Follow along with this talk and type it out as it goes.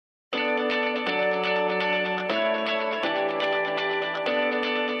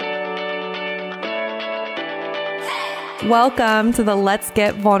Welcome to the Let's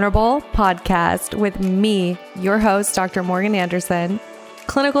Get Vulnerable podcast with me, your host, Dr. Morgan Anderson,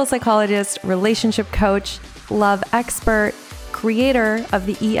 clinical psychologist, relationship coach, love expert, creator of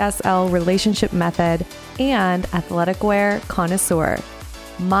the ESL relationship method, and athletic wear connoisseur.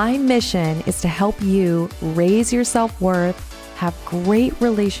 My mission is to help you raise your self-worth, have great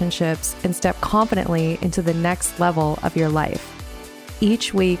relationships, and step confidently into the next level of your life.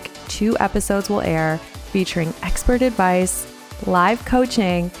 Each week, 2 episodes will air featuring expert advice, live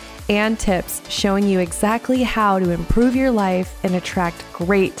coaching, and tips showing you exactly how to improve your life and attract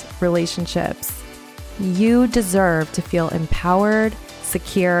great relationships. You deserve to feel empowered,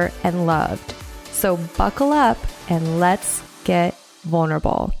 secure, and loved. So buckle up and let's get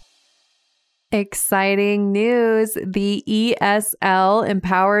vulnerable. Exciting news. The ESL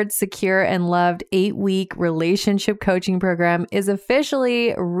Empowered, Secure, and Loved 8-week relationship coaching program is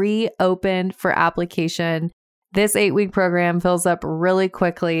officially reopened for application. This 8-week program fills up really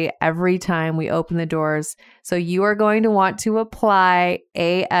quickly every time we open the doors. So you are going to want to apply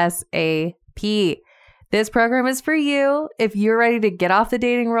ASAP. This program is for you if you're ready to get off the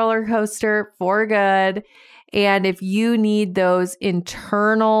dating roller coaster for good. And if you need those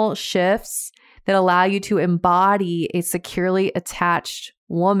internal shifts that allow you to embody a securely attached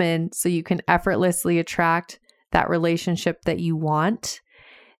woman so you can effortlessly attract that relationship that you want.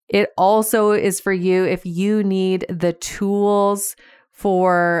 It also is for you if you need the tools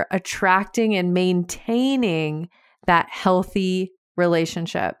for attracting and maintaining that healthy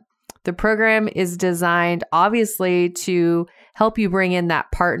relationship. The program is designed, obviously, to help you bring in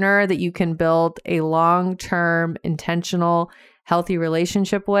that partner that you can build a long-term, intentional, healthy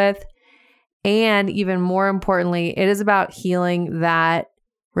relationship with. And even more importantly, it is about healing that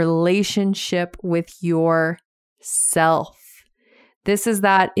relationship with yourself. This is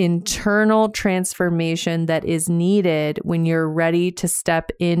that internal transformation that is needed when you're ready to step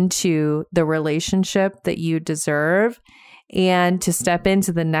into the relationship that you deserve and to step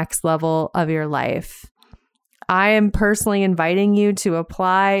into the next level of your life. I am personally inviting you to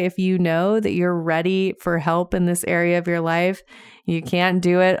apply if you know that you're ready for help in this area of your life. You can't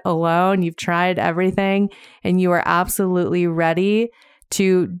do it alone. You've tried everything and you are absolutely ready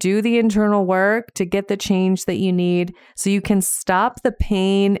to do the internal work to get the change that you need so you can stop the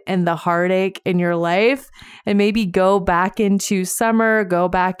pain and the heartache in your life and maybe go back into summer, go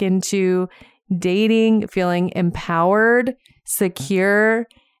back into dating, feeling empowered, secure,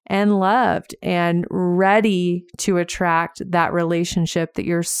 and loved and ready to attract that relationship that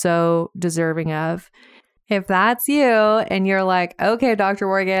you're so deserving of. If that's you and you're like, okay, Dr.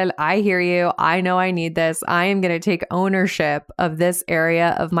 Morgan, I hear you. I know I need this. I am going to take ownership of this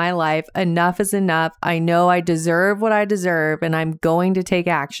area of my life. Enough is enough. I know I deserve what I deserve and I'm going to take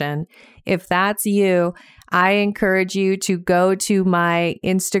action. If that's you, I encourage you to go to my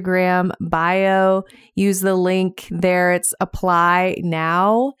Instagram bio, use the link there. It's apply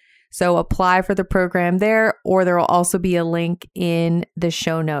now. So apply for the program there, or there will also be a link in the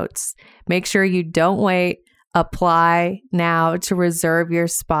show notes. Make sure you don't wait. Apply now to reserve your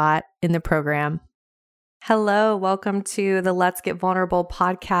spot in the program. Hello, welcome to the Let's Get Vulnerable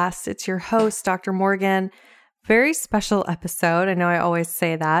podcast. It's your host, Dr. Morgan. Very special episode. I know I always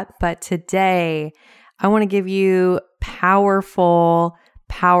say that, but today I want to give you powerful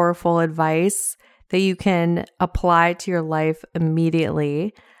advice that you can apply to your life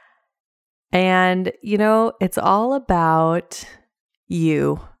immediately. And, it's all about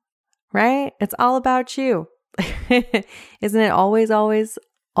you, right? It's all about you. Isn't it always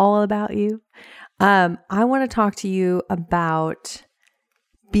all about you? I want to talk to you about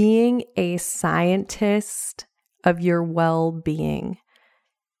being a scientist of your well-being.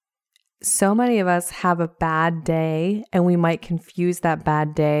 So many of us have a bad day, and we might confuse that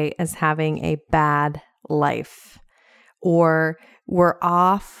bad day as having a bad life, or we're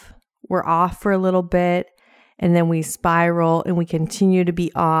off for a little bit, and then we spiral and we continue to be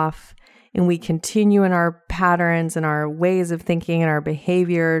off and we continue in our patterns and our ways of thinking and our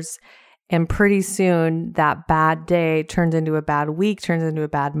behaviors. And pretty soon that bad day turns into a bad week, turns into a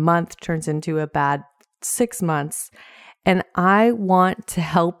bad month, turns into a bad 6 months. And I want to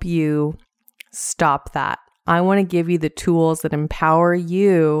help you stop that. I want to give you the tools that empower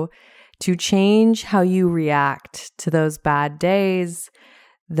you to change how you react to those bad days,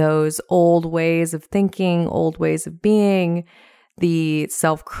 those old ways of thinking, old ways of being, the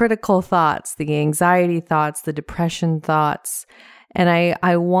self-critical thoughts, the anxiety thoughts, the depression thoughts. And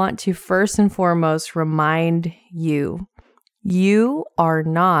I want to first and foremost remind you, you are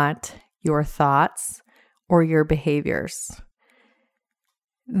not your thoughts or your behaviors.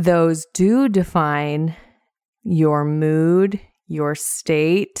 Those do define your mood, your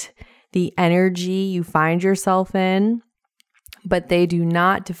state, the energy you find yourself in, but they do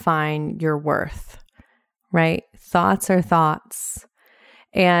not define your worth, right? Thoughts are thoughts.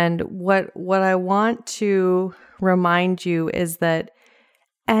 And what I want to remind you is that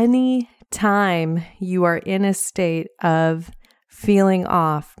any time you are in a state of feeling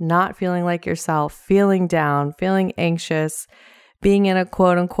off, not feeling like yourself, feeling down, feeling anxious, being in a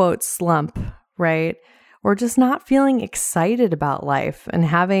quote unquote slump, right? Or just not feeling excited about life and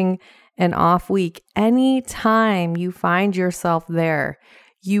having an off week, any time you find yourself there,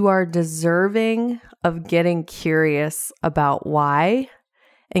 you are deserving of getting curious about why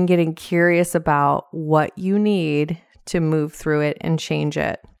and getting curious about what you need to move through it and change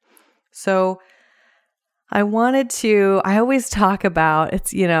it. So I always talk about,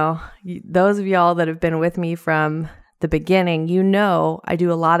 those of y'all that have been with me from the beginning, I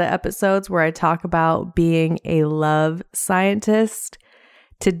do a lot of episodes where I talk about being a love scientist.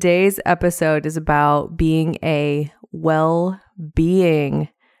 Today's episode is about being a well-being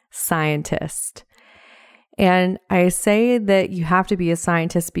scientist. And I say that you have to be a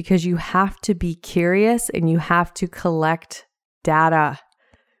scientist because you have to be curious and you have to collect data.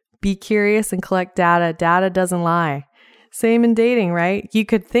 Be curious and collect data. Data doesn't lie. Same in dating, right? You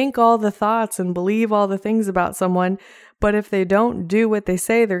could think all the thoughts and believe all the things about someone, but if they don't do what they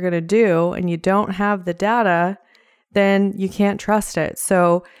say they're going to do and you don't have the data, then you can't trust it.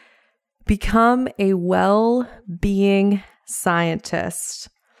 So become a well-being scientist.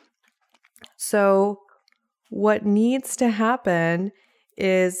 So what needs to happen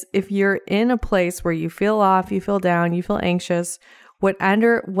is if you're in a place where you feel off, you feel down, you feel anxious,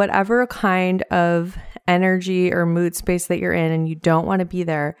 whatever kind of energy or mood space that you're in and you don't want to be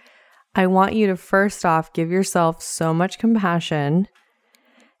there, I want you to first off give yourself so much compassion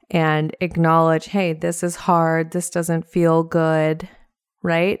and acknowledge, hey, this is hard, this doesn't feel good,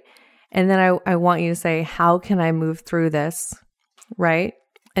 right? And then I want you to say, how can I move through this, right?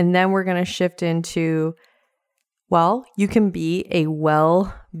 And then we're going to shift into, well, you can be a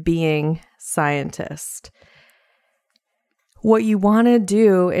well-being scientist. What you want to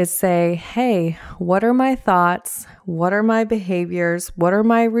do is say, hey, what are my thoughts? What are my behaviors? What are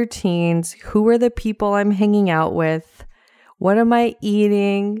my routines? Who are the people I'm hanging out with? What am I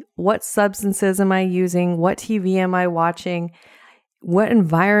eating? What substances am I using? What TV am I watching? What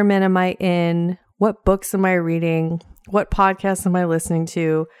environment am I in? What books am I reading? What podcasts am I listening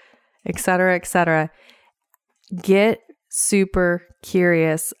to? Et cetera, et cetera. Get super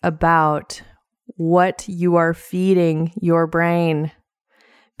curious about what you are feeding your brain,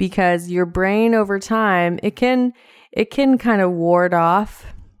 because your brain over time, it can kind of ward off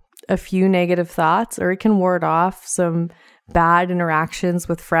a few negative thoughts, or it can ward off some bad interactions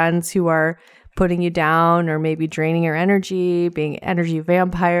with friends who are putting you down or maybe draining your energy, being energy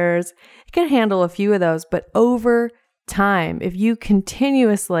vampires. It can handle a few of those, but over time, if you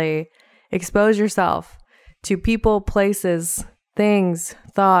continuously expose yourself to people, places, things,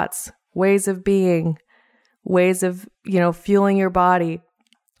 thoughts, ways of being, ways of, fueling your body,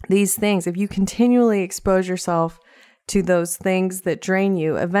 these things, if you continually expose yourself to those things that drain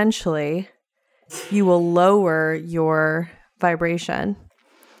you, eventually you will lower your vibration.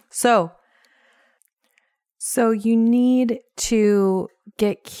 So you need to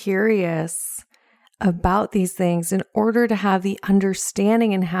get curious about these things in order to have the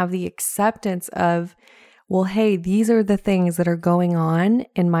understanding and have the acceptance of, well, hey, these are the things that are going on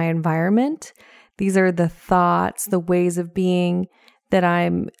in my environment. These are the thoughts, the ways of being that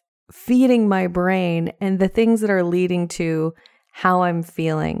I'm feeding my brain, and the things that are leading to how I'm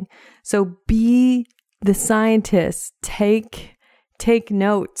feeling. So be the scientist. Take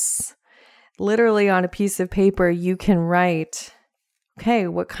notes. Literally on a piece of paper, you can write, okay,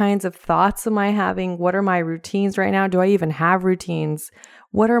 what kinds of thoughts am I having? What are my routines right now? Do I even have routines?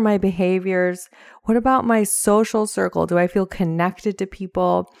 What are my behaviors? What about my social circle? Do I feel connected to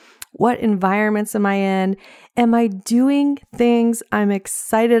people? What environments am I in? Am I doing things I'm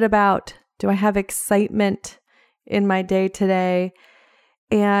excited about? Do I have excitement in my day today?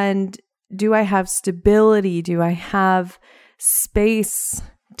 And do I have stability? Do I have space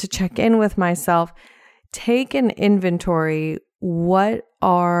to check in with myself? Take an inventory. What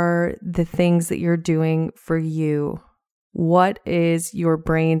are the things that you're doing for you? What is your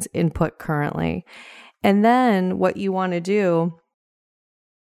brain's input currently? And then what you want to do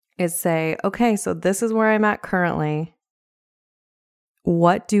is say, okay, so this is where I'm at currently.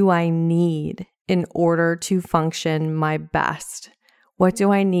 What do I need in order to function my best? What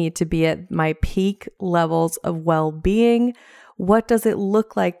do I need to be at my peak levels of well-being? What does it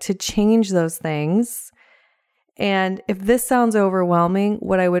look like to change those things? And if this sounds overwhelming,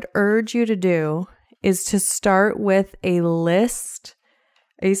 what I would urge you to do is to start with a list,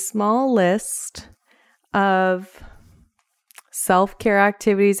 a small list of self-care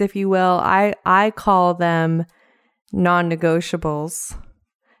activities, if you will. I call them non-negotiables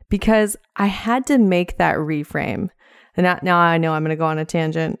because I had to make that reframe. And now I know I'm going to go on a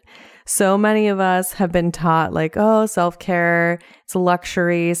tangent. So many of us have been taught like, oh, self-care, it's a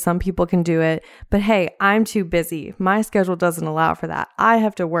luxury. Some people can do it. But hey, I'm too busy. My schedule doesn't allow for that. I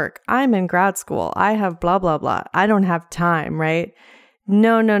have to work. I'm in grad school. I have blah, blah, blah. I don't have time, right?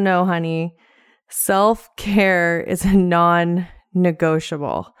 No, honey. Self-care is a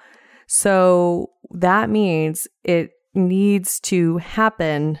non-negotiable. So that means it needs to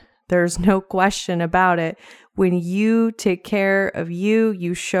happen. There's no question about it. When you take care of you,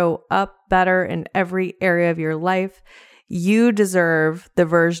 you show up better in every area of your life. You deserve the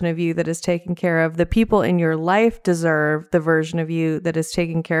version of you that is taken care of. The people in your life deserve the version of you that is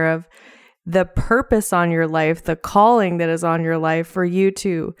taken care of. The purpose on your life, the calling that is on your life for you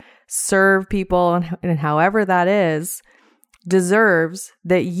to serve people and however that is, deserves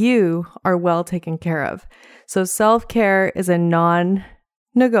that you are well taken care of. So self-care is a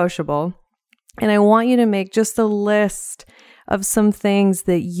non-negotiable. And I want you to make just a list of some things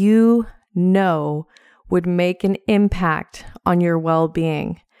that you know would make an impact on your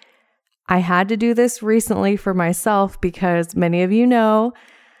well-being. I had to do this recently for myself because many of you know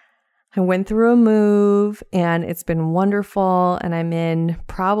I went through a move and it's been wonderful, and I'm in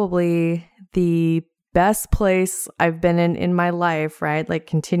probably the best place I've been in my life, right? Like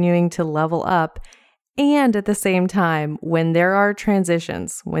continuing to level up. And at the same time, when there are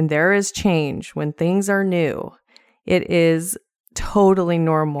transitions, when there is change, when things are new, it is totally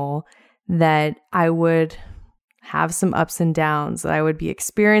normal that I would have some ups and downs, that I would be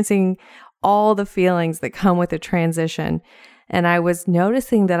experiencing all the feelings that come with a transition. And I was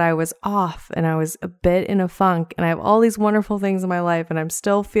noticing that I was off and I was a bit in a funk, and I have all these wonderful things in my life and I'm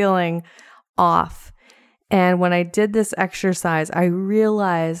still feeling off. And when I did this exercise, I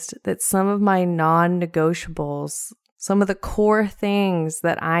realized that some of my non-negotiables, some of the core things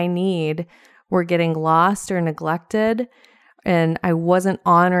that I need were getting lost or neglected, and I wasn't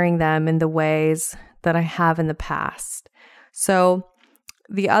honoring them in the ways that I have in the past. So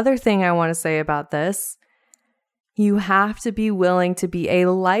the other thing I want to say about this, you have to be willing to be a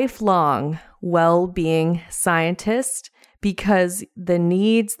lifelong well-being scientist, because the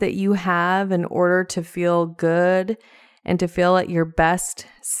needs that you have in order to feel good and to feel at your best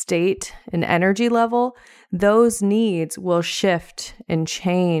state and energy level, those needs will shift and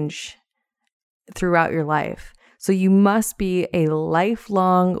change throughout your life. So you must be a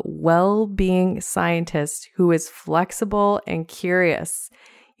lifelong well-being scientist who is flexible and curious.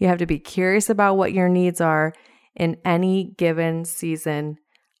 You have to be curious about what your needs are in any given season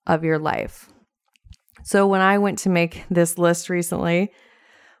of your life. So when I went to make this list recently,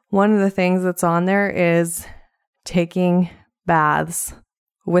 one of the things that's on there is taking baths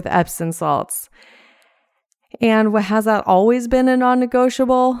with Epsom salts. And has that always been a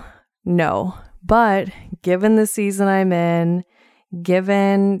non-negotiable? No. But given the season I'm in,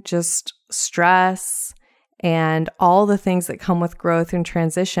 given just stress and all the things that come with growth and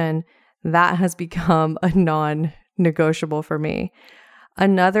transition, that has become a non-negotiable for me.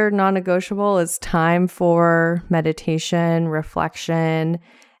 Another non-negotiable is time for meditation, reflection,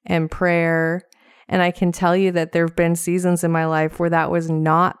 and prayer. And I can tell you that there have been seasons in my life where that was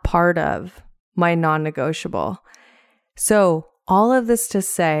not part of my non-negotiable. So all of this to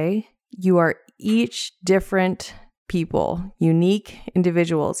say, you are each different people, unique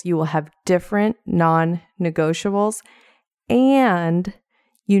individuals. You will have different non-negotiables, and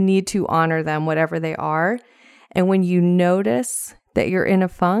you need to honor them, whatever they are. And when you notice that you're in a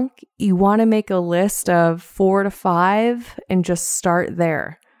funk, you want to make a list of 4 to 5 and just start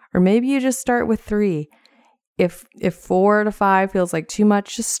there. Or maybe you just start with 3. If 4 to 5 feels like too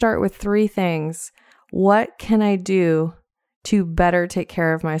much, just start with 3 things. What can I do to better take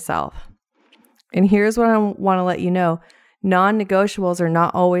care of myself? And here's what I want to let you know. Non-negotiables are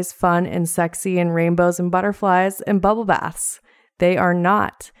not always fun and sexy and rainbows and butterflies and bubble baths. They are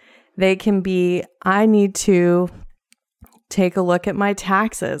not. They can be, I need to take a look at my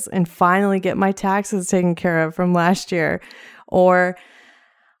taxes and finally get my taxes taken care of from last year. Or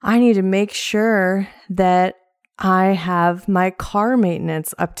I need to make sure that I have my car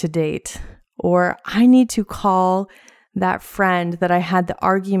maintenance up to date. Or I need to call that friend that I had the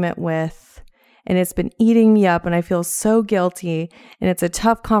argument with and it's been eating me up and I feel so guilty and it's a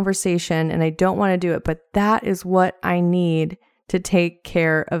tough conversation and I don't want to do it, but that is what I need to take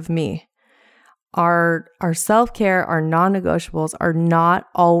care of me. our self-care, our non-negotiables are not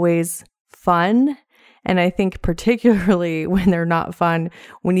always fun. And I think particularly when they're not fun,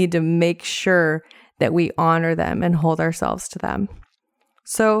 we need to make sure that we honor them and hold ourselves to them.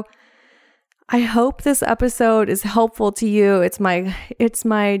 So I hope this episode is helpful to you. It's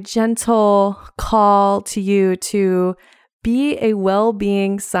my gentle call to you to be a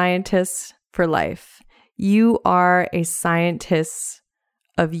well-being scientist for life. You are a scientist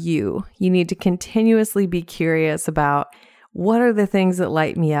of you. You need to continuously be curious about what are the things that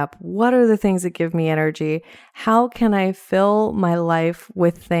light me up? What are the things that give me energy? How can I fill my life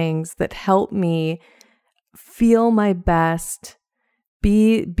with things that help me feel my best,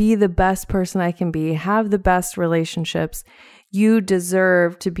 be the best person I can be, have the best relationships? You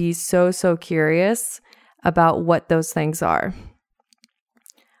deserve to be so curious about what those things are.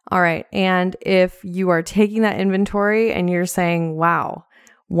 All right. And if you are taking that inventory and you're saying, wow,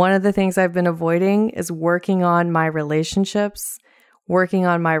 one of the things I've been avoiding is working on my relationships, working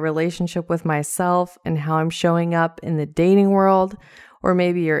on my relationship with myself and how I'm showing up in the dating world, or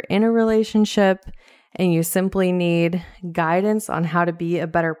maybe you're in a relationship and you simply need guidance on how to be a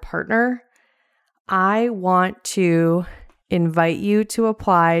better partner, I want to invite you to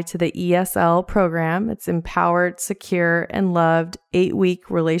apply to the ESL program. It's Empowered, Secure, and Loved 8-week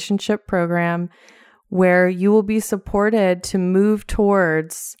relationship program, where you will be supported to move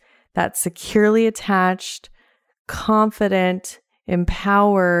towards that securely attached, confident,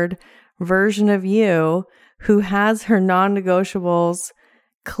 empowered version of you who has her non-negotiables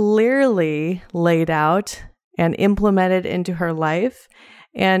clearly laid out and implemented into her life,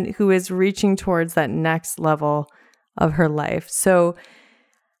 and who is reaching towards that next level of her life. So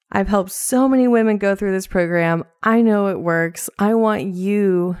I've helped so many women go through this program. I know it works. I want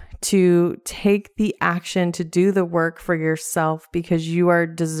you to take the action to do the work for yourself because you are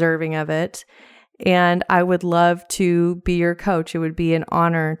deserving of it. And I would love to be your coach. It would be an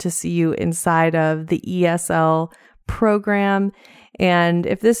honor to see you inside of the ESL program. And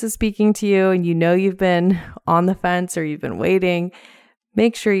if this is speaking to you and you know you've been on the fence or you've been waiting,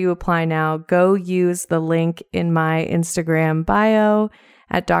 make sure you apply now. Go use the link in my Instagram bio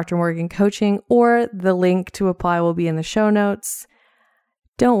at Dr. Morgan Coaching, or the link to apply will be in the show notes.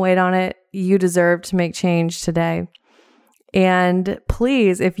 Don't wait on it. You deserve to make change today. And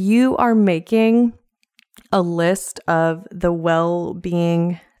please, if you are making a list of the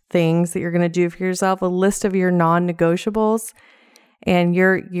well-being things that you're going to do for yourself, a list of your non-negotiables, and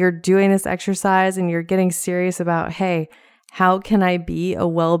you're doing this exercise and you're getting serious about, hey, how can I be a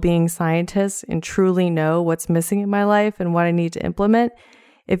well-being scientist and truly know what's missing in my life and what I need to implement?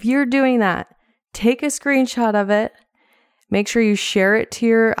 If you're doing that, take a screenshot of it, make sure you share it to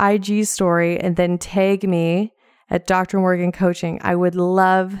your IG story, and then tag me at Dr. Morgan Coaching. I would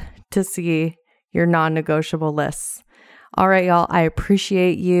love to see your non-negotiable lists. All right, y'all, I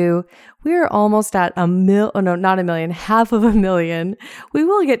appreciate you. We are almost at half of a million. We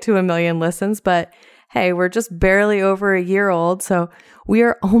will get to 1 million listens, but hey, we're just barely over a year old. So we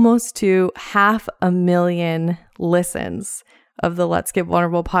are almost to 500,000 listens of the Let's Get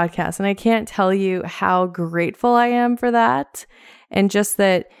Vulnerable podcast. And I can't tell you how grateful I am for that. And just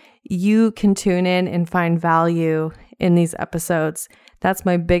that you can tune in and find value in these episodes. That's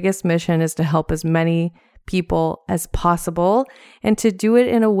my biggest mission, is to help as many people as possible and to do it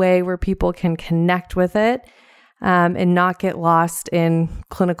in a way where people can connect with it and not get lost in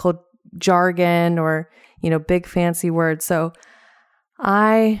clinical jargon or, big fancy words. So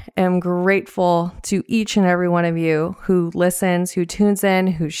I am grateful to each and every one of you who listens, who tunes in,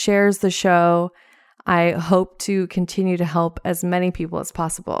 who shares the show. I hope to continue to help as many people as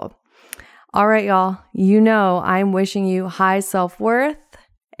possible. All right, y'all, I'm wishing you high self-worth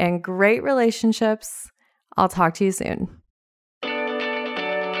and great relationships. I'll talk to you soon.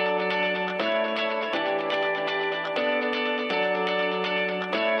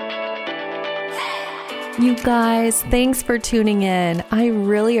 You guys, thanks for tuning in. I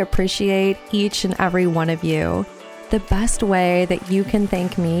really appreciate each and every one of you. The best way that you can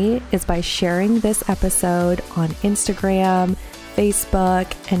thank me is by sharing this episode on Instagram,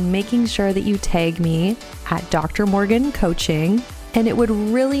 Facebook, and making sure that you tag me at Dr. Morgan Coaching. And it would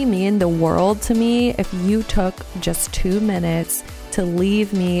really mean the world to me if you took just 2 minutes to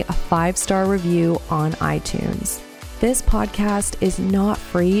leave me a 5-star review on iTunes. This podcast is not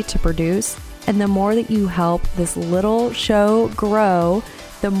free to produce, and the more that you help this little show grow,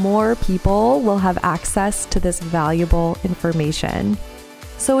 the more people will have access to this valuable information.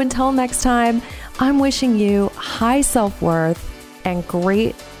 So until next time, I'm wishing you high self-worth and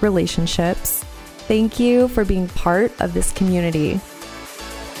great relationships. Thank you for being part of this community.